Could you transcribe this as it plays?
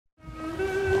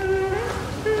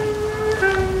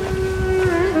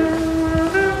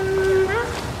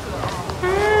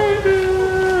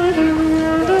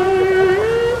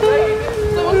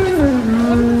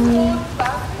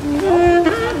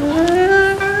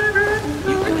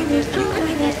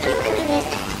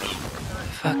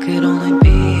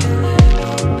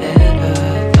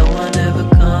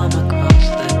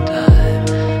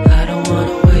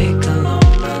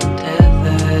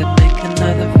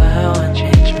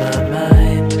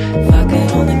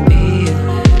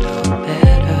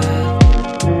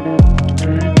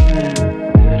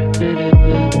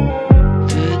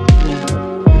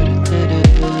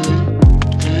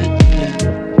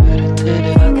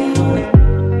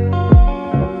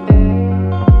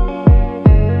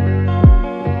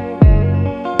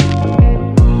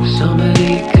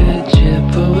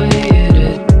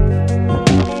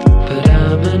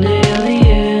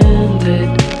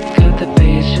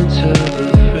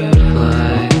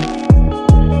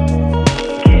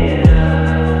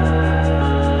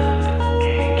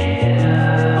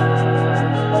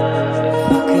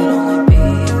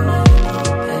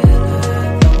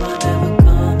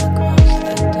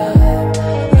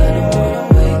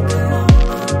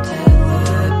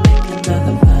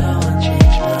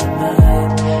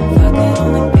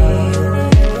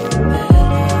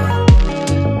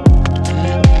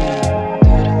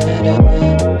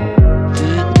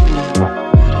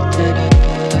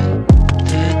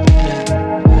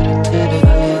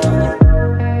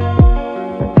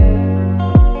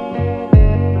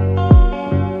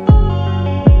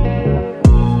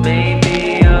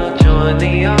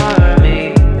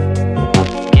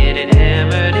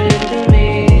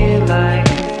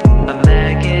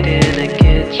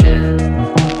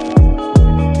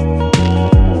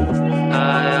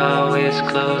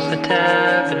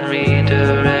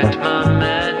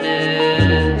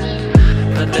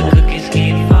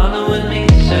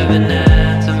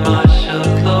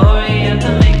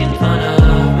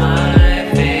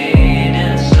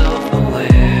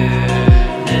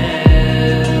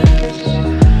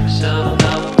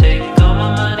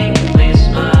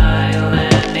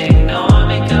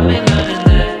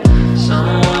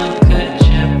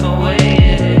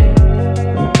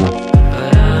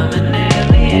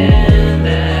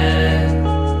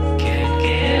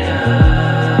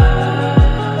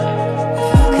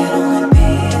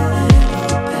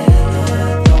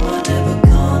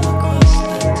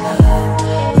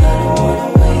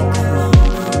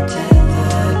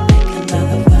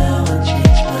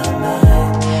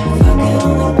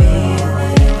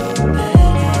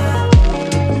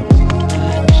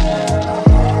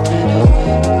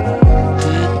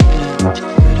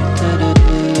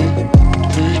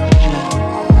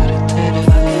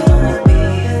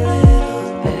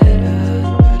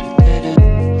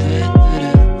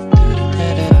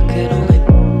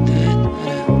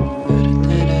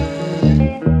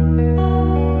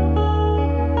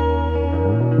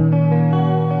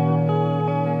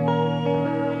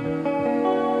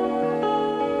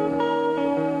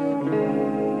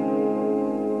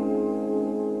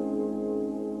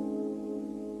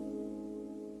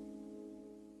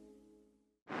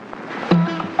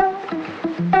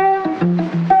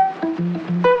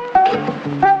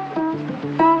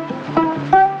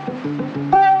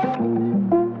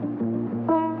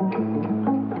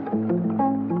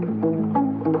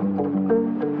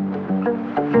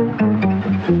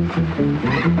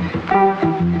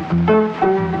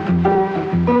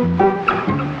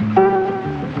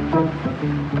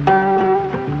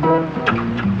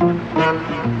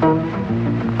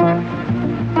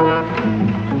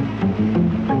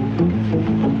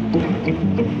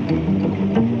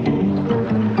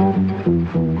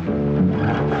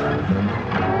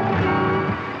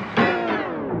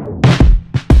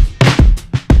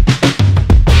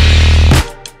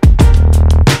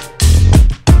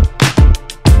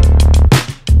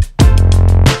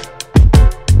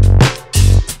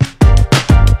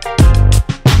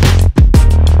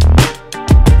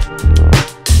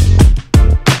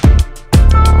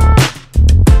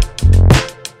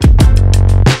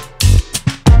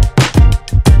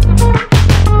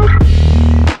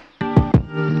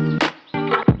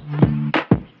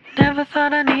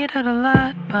thought I needed a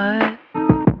lot, but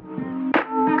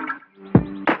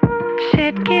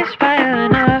shit keeps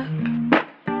piling up.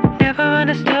 Never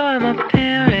understood why my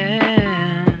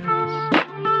parents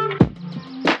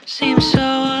seem so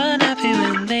unhappy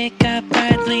when they got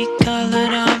brightly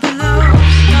colored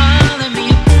envelopes, calling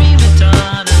me a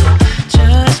Premadonna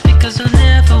just because I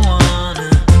never wanna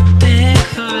beg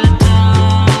for a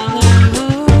dollar.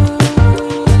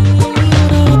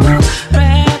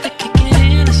 Rather kick it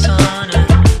in a sauna,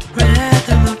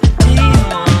 rather move to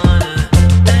Tijuana.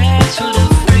 That's what a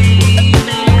free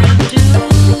man do.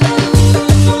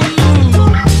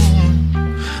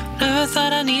 Never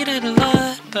thought I needed a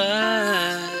lot,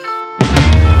 but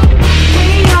we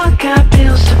all got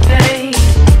bills to pay,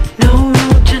 no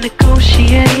room to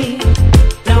negotiate,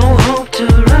 no hope to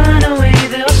run away.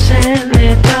 They'll send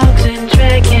their dogs and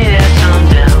drag your ass on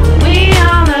down. We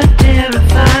all are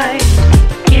terrified,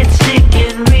 get sick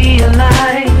and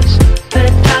realize the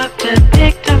doctor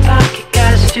picked a pocket,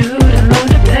 got a student loan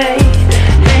to pay.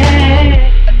 Hey,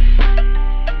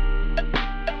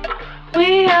 we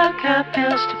all got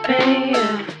bills to pay,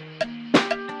 yeah.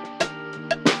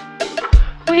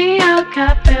 We all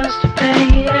got bills to pay,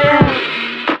 yeah.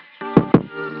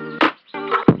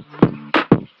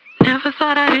 Never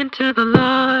thought I'd enter the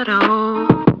lotto.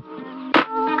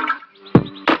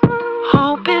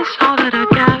 Hope is all that I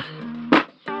got.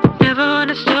 Never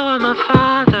understood why my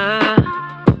father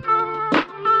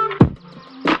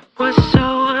was so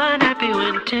unhappy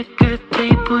when ticker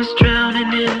tape was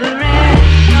drowning in the red.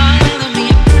 Calling me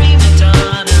a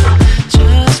Premadonna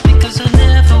just because I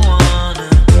never wanna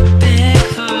beg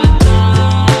for a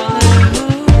dollar.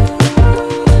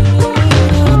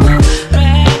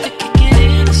 Rather kick it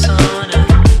in a sauna,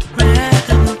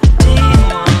 rather move to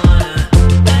Tijuana.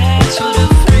 That's what a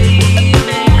free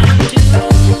man do.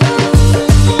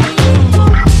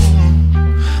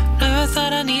 Never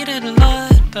thought I needed a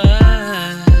lot, but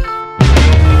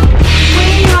we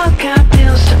all got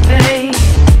bills to pay,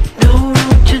 no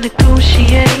room to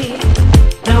negotiate,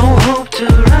 no hope to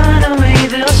run away.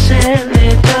 They'll send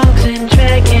their dogs and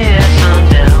drag your ass on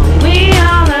down. We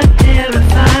all are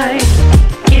terrified,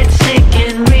 get sick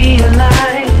and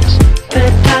realize the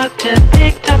doctor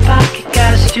picked a pocket,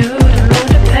 got a student loan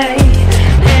to pay.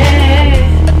 Hey,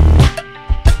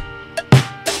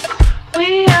 we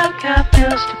all got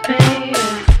bills to pay,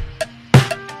 yeah.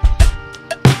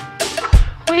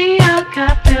 We all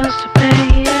got bills to pay,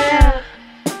 yeah.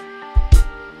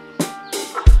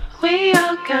 We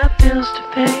all got bills to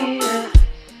pay, yeah.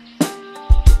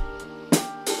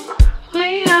 We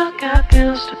all got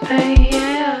bills to pay,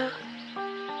 yeah.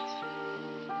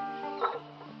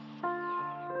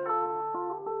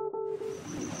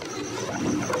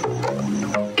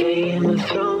 Game of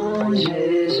Thrones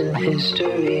isn't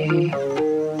history.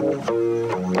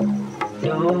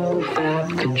 No fab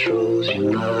controls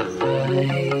your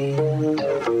mind.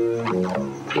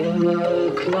 You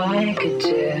look like a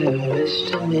terrorist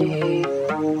to me,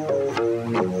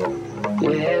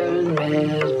 wearing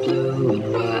red, blue,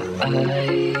 and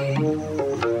white.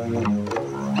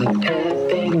 A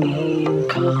peppy mean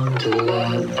come to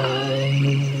life,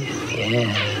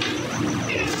 yeah.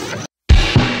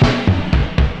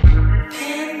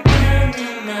 Pinbound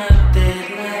in my bed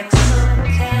like some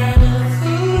kind of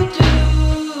voodoo.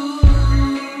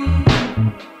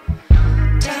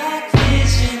 Dark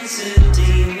visions of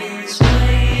demons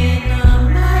weighing on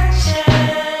my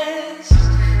chest.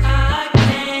 I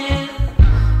can't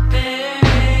bear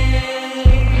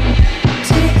it.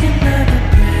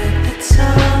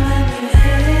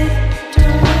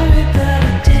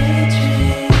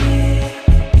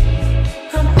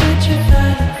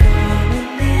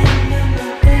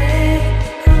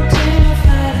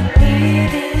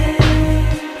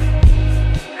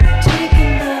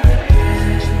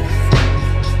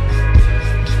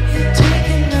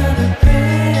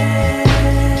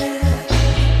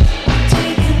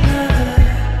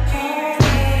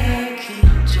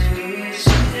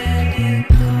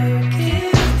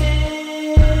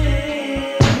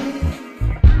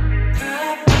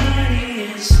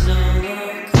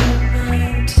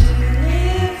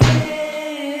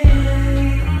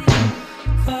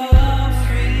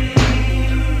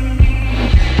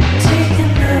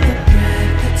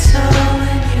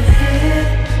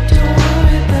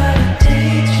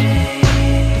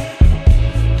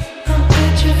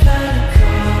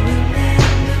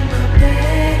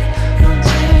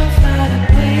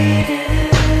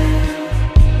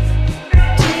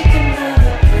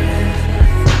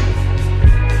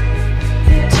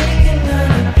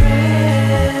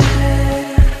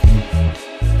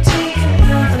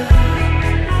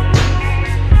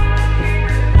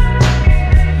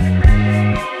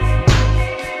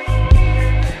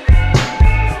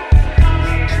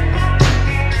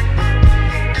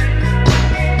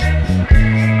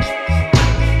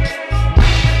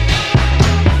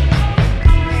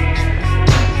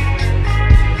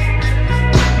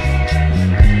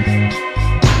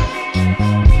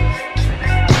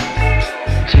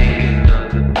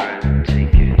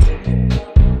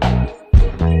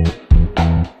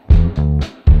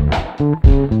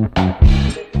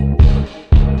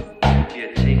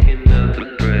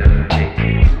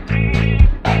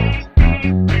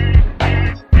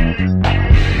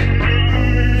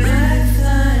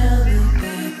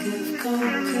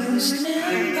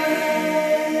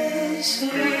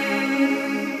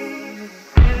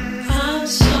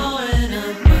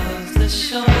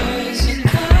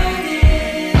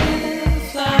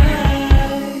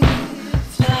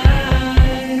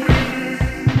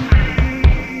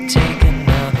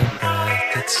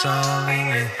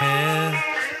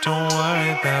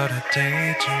 about a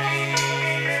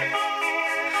daydream.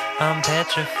 I'm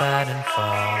petrified and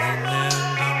falling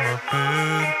into my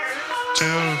bed,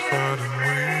 terrified and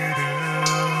waiting.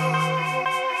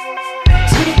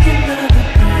 Take another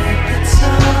breath, it's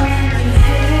all in your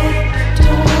head.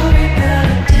 Don't worry about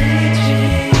a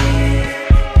daydream.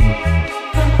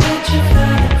 I'm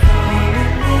petrified and falling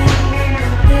into my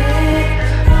bed.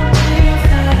 I'm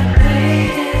terrified and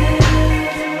waiting.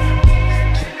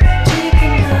 Take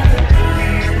another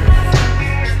breath.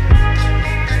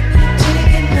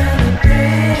 Take another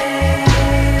breath.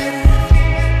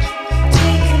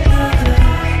 Take another.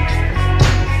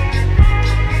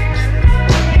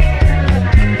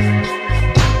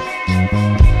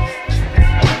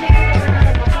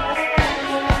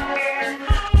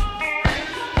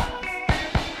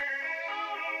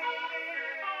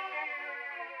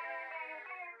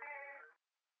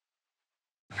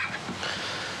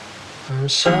 I'm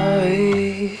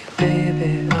sorry,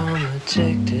 baby, I'm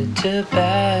addicted to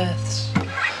baths.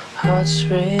 Hot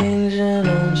springs and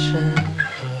onsen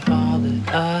are all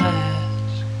that I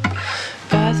ask.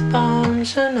 Bath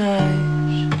bombs and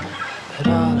ice, but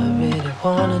all I really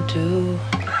wanna do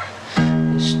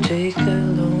is take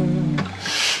alone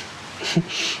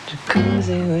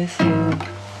jacuzzi with you.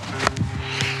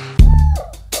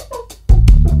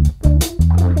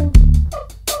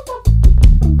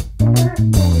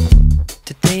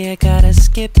 Today I got a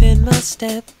skip in my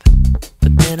step,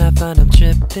 but then I find I'm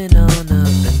tripping on a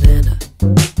banana.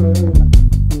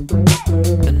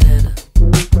 Banana.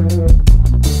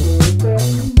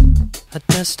 I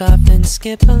dust off and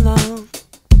skip along.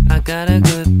 I got a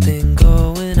good thing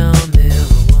going on,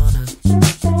 marijuana.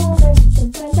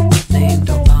 Named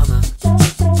Obama.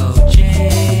 OJ. I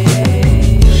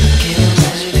can't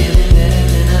imagine feeling better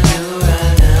than I do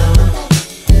right now.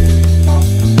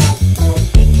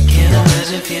 Can't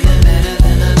imagine feeling better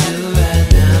than I do right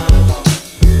now.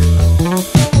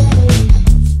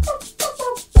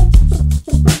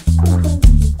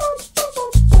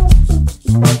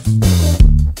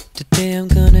 Today I'm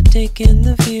gonna take in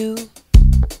the view.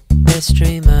 Best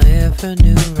dream I ever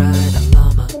knew. Ride a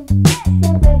llama,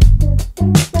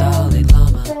 Dalai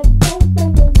Lama.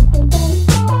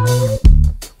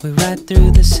 We ride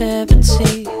through the 7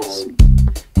 seas.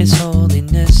 His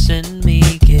holiness and me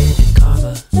getting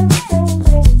karma.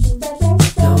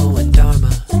 Knowing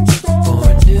Dharma,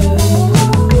 born new.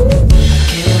 I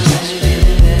can't imagine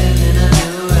feeling better than I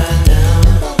do right now.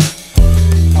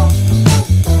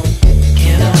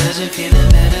 Can't imagine feeling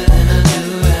better than I do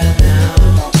right now.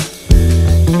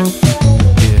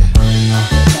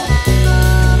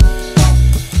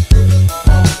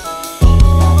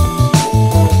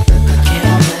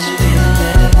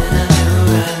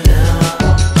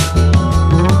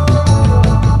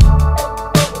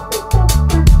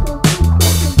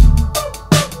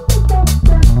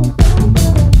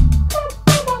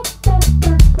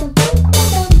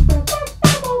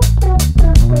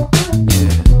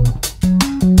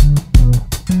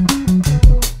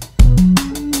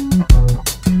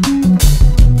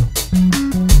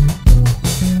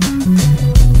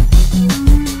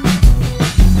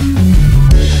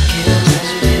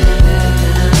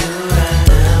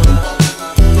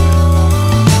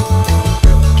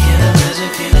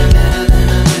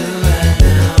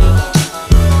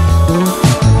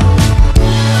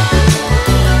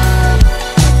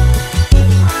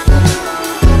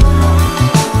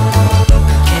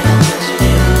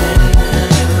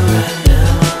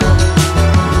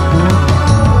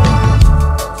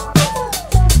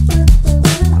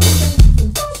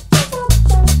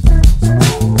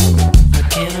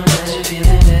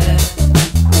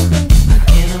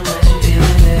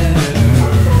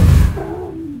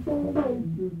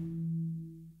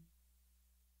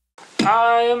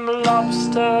 I am a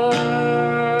lobster,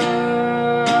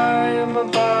 I am a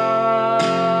barnacle.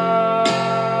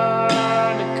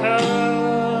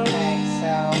 Okay,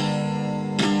 so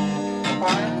the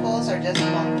barnacles are just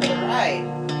along for the ride.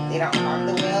 They don't harm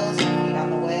the whales or feed on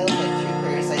the whales like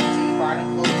troopers. Like zoo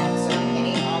barnacles don't serve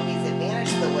any obvious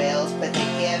advantage to the whales, but they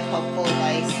give helpful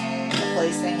lice a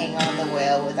place to hang on the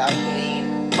whale without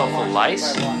getting Helpful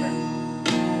lice? water.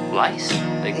 Lice?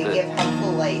 Like They give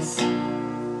helpful lice.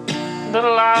 The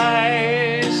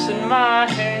lice in my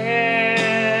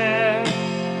hair,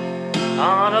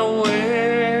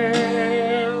 unaware.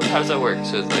 How does that work?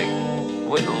 So it's like,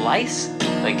 what, lice?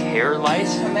 Like hair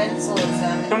lice?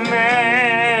 Commensalism.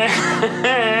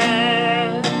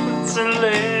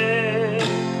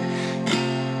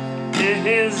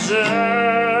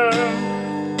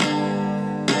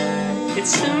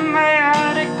 It's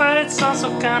symbiotic, but it's also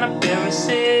kind of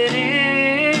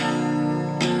parasitic,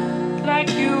 like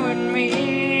you and me.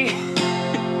 me.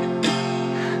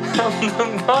 I'm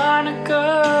the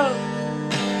barnacle,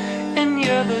 and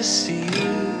you're the sea.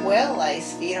 Whale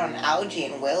lice feed on algae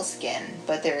and whale skin,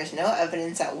 but there is no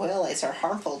evidence that whale lice are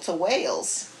harmful to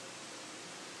whales.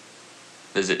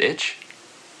 Does it itch?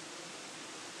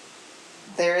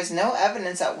 There is no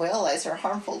evidence that whale lice are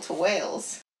harmful to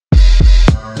whales.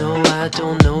 No, I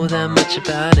don't know that much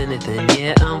about anything,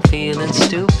 yeah, I'm feeling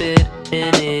stupid.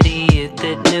 An idiot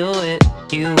that knew it.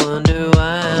 You wonder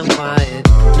why I'm quiet.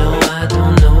 No, I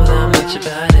don't know that much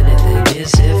about anything.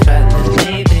 Is it frightening?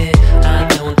 Maybe. I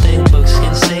don't think books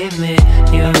can save me.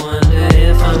 You wonder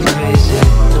if I'm crazy.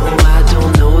 No, I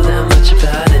don't know that much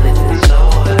about anything. So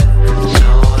what?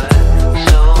 So what?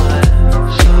 So what?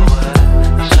 So what?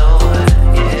 So what?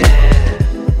 Yeah.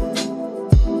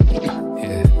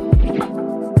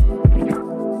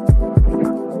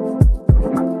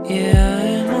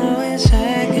 Yeah, I'm always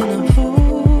acting a fool.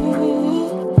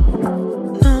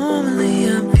 Normally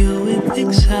I'm pure with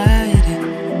anxiety.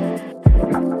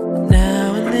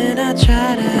 Now and then I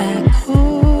try to act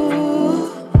cool,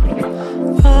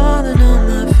 falling on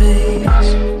my face.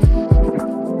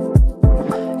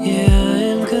 Yeah,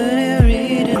 I'm good at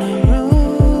reading a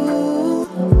room.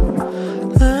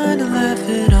 Learn to laugh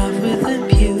it off with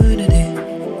impunity.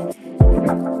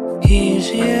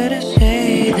 Easier to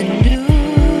say than do.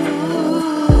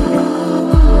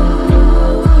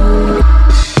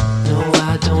 No,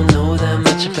 I don't know that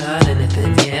much about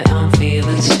anything. Yeah, I'm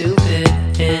feeling stupid.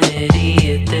 An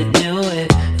idiot that knew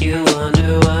it. You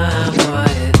wonder why I'm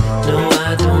quiet. No,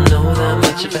 I don't know that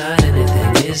much about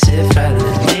anything. Is it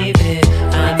frightening? Maybe.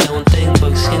 I don't think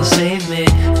books can save me.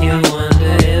 You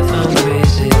wonder if I'm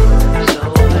crazy. So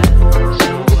what?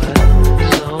 So what?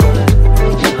 So what?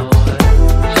 So what?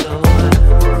 So what?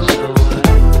 So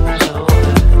what? So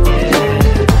what? Yeah.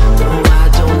 No, I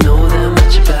don't know that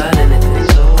much about anything.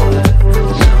 So what?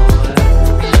 So what?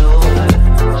 So what?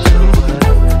 So what?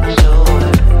 So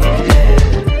what? Yeah.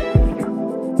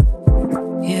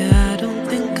 Yeah, I don't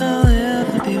think I'll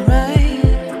ever be right.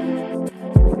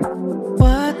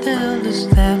 What the hell does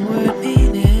that word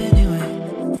mean anyway?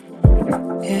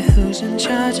 Yeah, who's in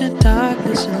charge of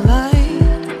darkness and light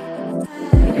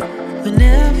when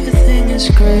everything is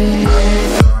great?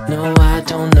 No, I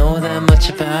don't know that much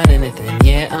about anything.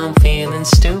 Yeah, I'm feeling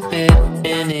stupid.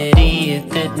 An idiot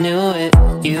that knew it.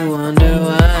 You wonder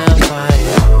why I'm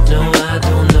quiet. No, I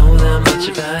don't know that much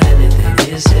about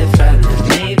anything. Is it frightening?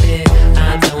 Maybe.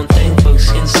 I don't think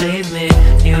books can save me.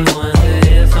 You wonder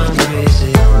if I'm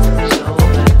crazy. So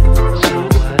what? So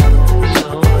what? So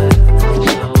what? So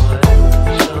what?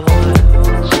 So what?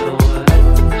 So what?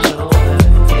 So what?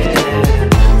 Yeah.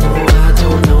 No, I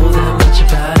don't know that much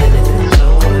about anything. So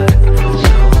what?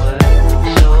 So what?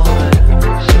 So what?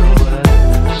 So what?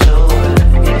 So what?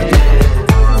 Yeah.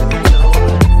 So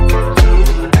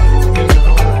what?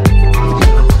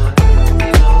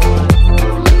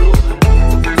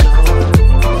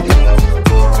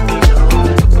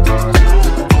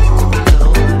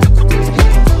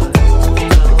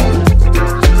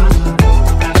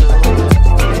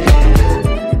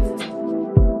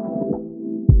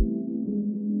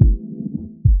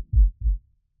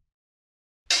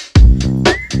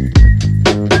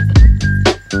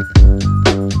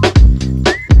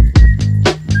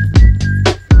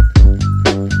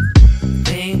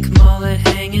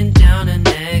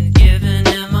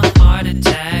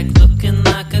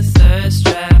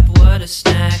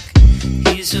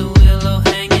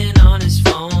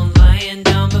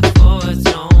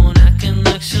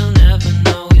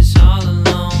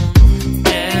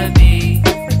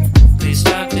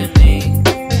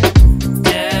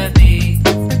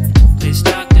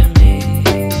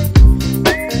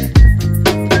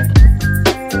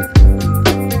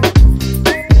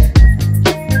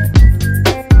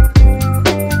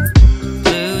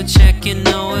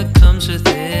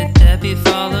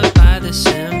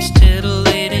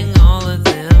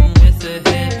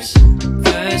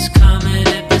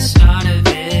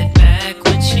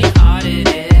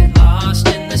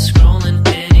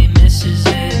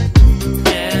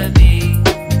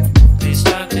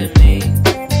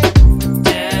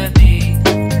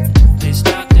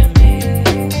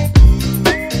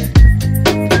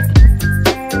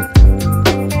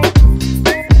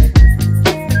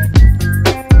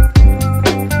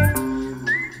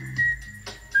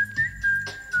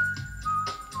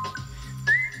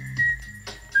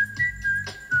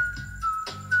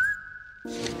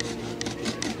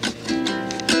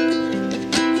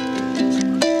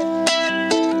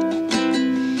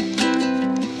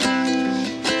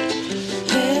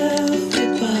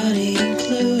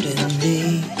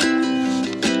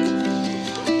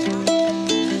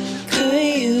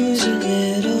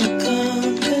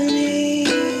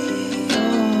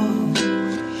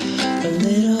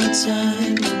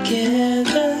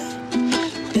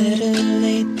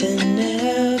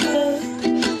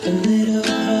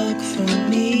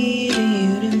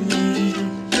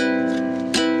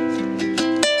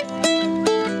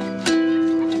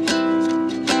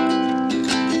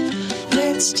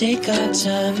 take our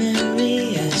time and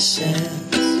reassess.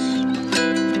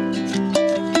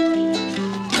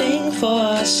 Think for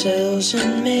ourselves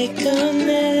and make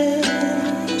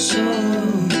amends.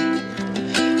 Oh,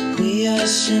 we are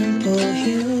simple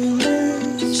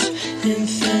humans,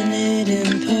 infinite,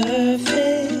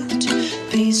 imperfect.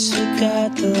 Piece of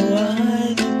God, though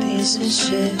I'm a piece of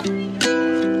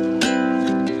shit.